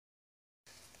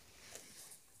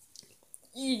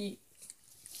Hey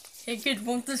kid,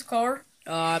 want this car?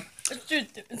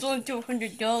 It's only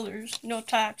 $200, no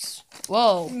tax.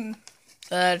 Whoa.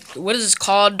 What is this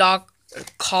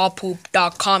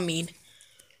callpoop.com mean?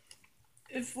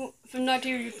 If I'm not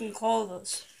here, you can call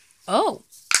us. Oh,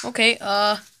 okay.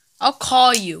 I'll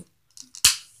call you.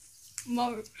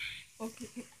 Okay.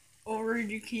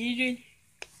 Already kidding?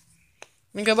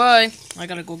 Goodbye. I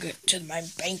gotta go get to my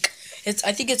bank.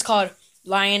 I think it's called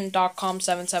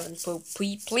lion.com77 poop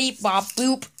bleep bop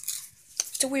boop.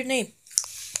 It's a weird name.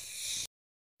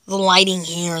 The lighting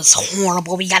here is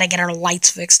horrible. We gotta get our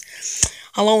lights fixed.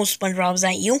 Hello, SpongeBob, is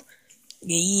that you?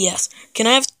 Yes. Can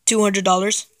I have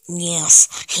 $200? Yes.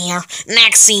 Here.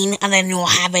 Next scene, and then you'll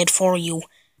have it for you.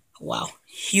 Wow.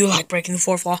 You like breaking the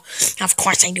fourth wall? Of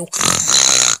course I do.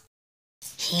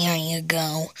 Here you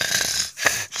go.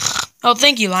 Oh,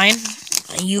 thank you, Lion.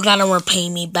 You gotta repay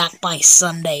me back by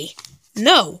Sunday.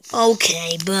 No.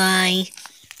 Okay, bye.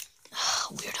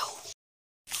 Weirdo.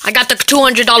 I got the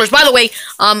 $200. By the way,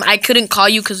 I couldn't call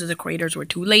you because the creators were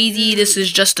too lazy. This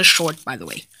is just a short, by the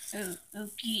way. Oh,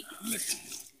 okay.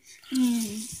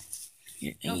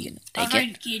 You can take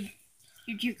Alright, it. kid.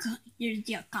 Here's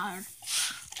your card.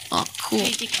 Oh, cool.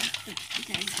 Okay,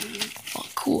 Oh,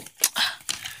 cool.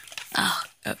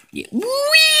 Yeah.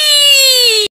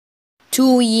 Whee!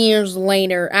 2 years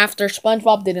later, after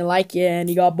SpongeBob didn't like it and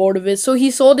he got bored of it, so he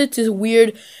sold it to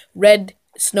weird red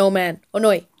snowman. Oh no,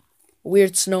 wait.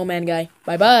 Weird snowman guy.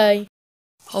 Bye-bye.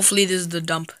 Hopefully this is the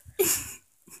dump.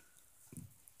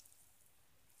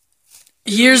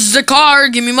 Here's the car.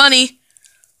 Give me money.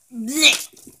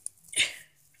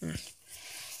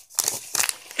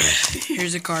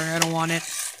 Here's the car. I don't want it.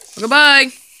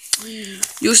 Goodbye.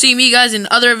 You'll see me guys in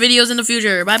other videos in the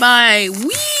future. Bye-bye.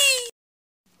 Whee!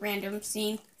 Random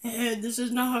scene. This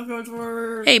is not how it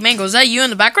works. Hey, Mango, is that you in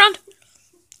the background?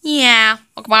 Yeah.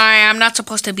 Okay, bye. I'm not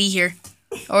supposed to be here.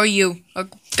 Or you.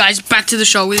 Guys, back to the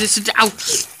show. This is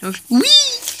Whee!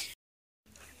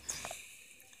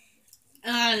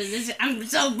 I'm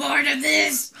so bored of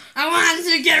this. I want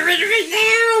to get rid of it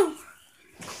now.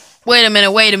 Wait a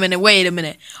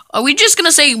minute. Are we just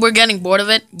gonna say we're getting bored of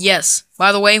it? Yes.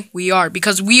 By the way, we are.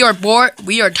 Because we are bored.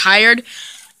 We are tired.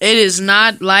 It is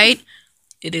not light.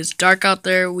 It is dark out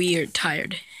there. We are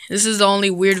tired. This is the only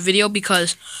weird video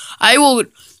because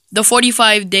the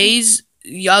 45 days,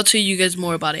 I'll tell you guys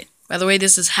more about it. By the way,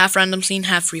 this is half random scene,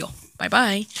 half real.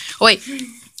 Bye-bye. Oh, wait.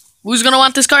 Who's gonna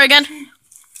want this car again?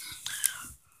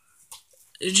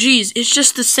 Jeez, it's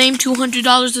just the same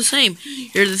 $200 the same.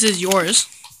 Here, this is yours.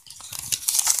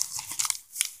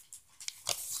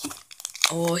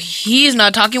 Oh, he's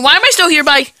not talking. Why am I still here,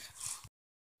 bye?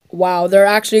 Wow, they're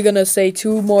actually gonna say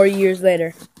 2 more years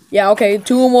later. Yeah, okay,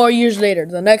 2 more years later.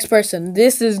 The next person.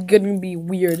 This is gonna be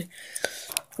weird.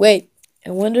 Wait, I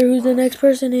wonder who the next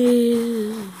person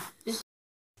is.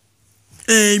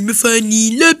 I'm a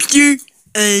funny lobster.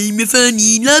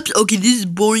 Okay, this is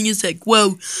boring as heck.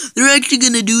 Wow, they're actually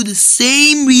gonna do the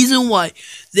same reason why.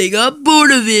 They got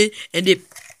bored of it, and it...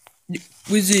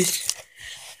 What's this?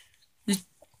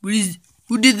 What is...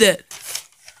 Who did that?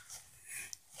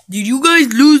 Did you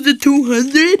guys lose the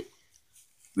 200?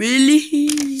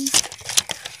 Really?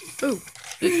 Oh.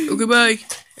 Okay, bye.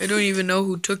 I don't even know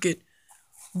who took it.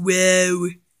 Wow.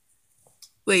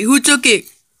 Wait, who took it?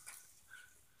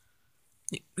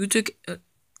 Who took it?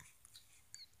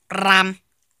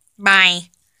 Bye.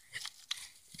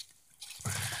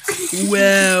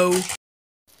 Wow.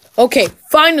 Okay,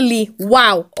 finally,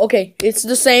 wow. Okay, it's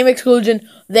the same exclusion.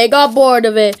 They got bored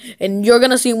of it, and you're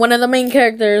gonna see one of the main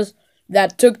characters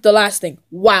that took the last thing.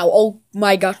 Wow, oh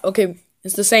my god. Okay,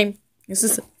 it's the same. It's the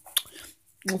same.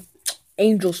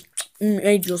 Angels.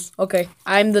 Angels. Okay,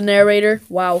 I'm the narrator.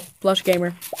 Wow, Plush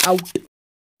Gamer. Out.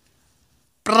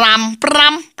 Bram.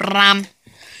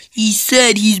 He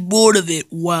said he's bored of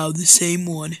it. Wow, the same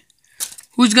one.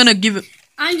 Who's gonna give it?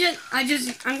 I'm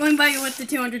going by with the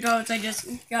 $200 I just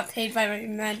got paid by my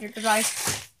magic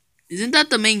device. Isn't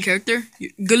that the main character?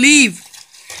 Galeeve.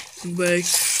 Bye.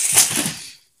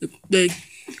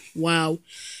 Wow.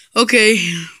 Okay.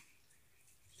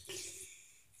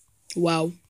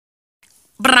 Wow.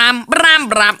 Bram.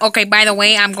 Okay, by the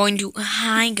way, I'm going to...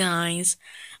 Hi, guys.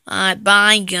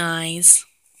 Bye, guys.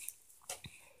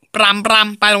 Bram.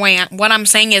 By the way, what I'm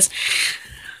saying is...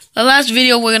 The last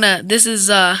video we're gonna... This is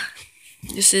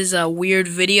a weird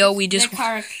video. We just... The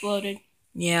car exploded.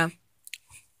 Yeah.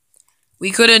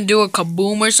 We couldn't do a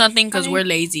kaboom or something because we're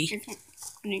lazy.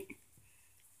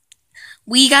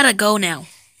 We gotta go now.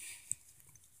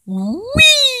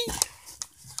 Whee!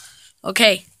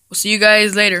 Okay. We'll see you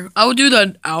guys later. I'll do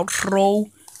the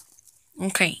outro.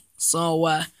 Okay. So,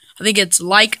 I I think it's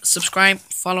like, subscribe,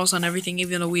 follow us on everything,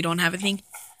 even though we don't have anything.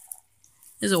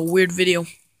 This is a weird video.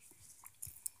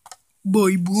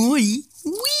 Bye bye.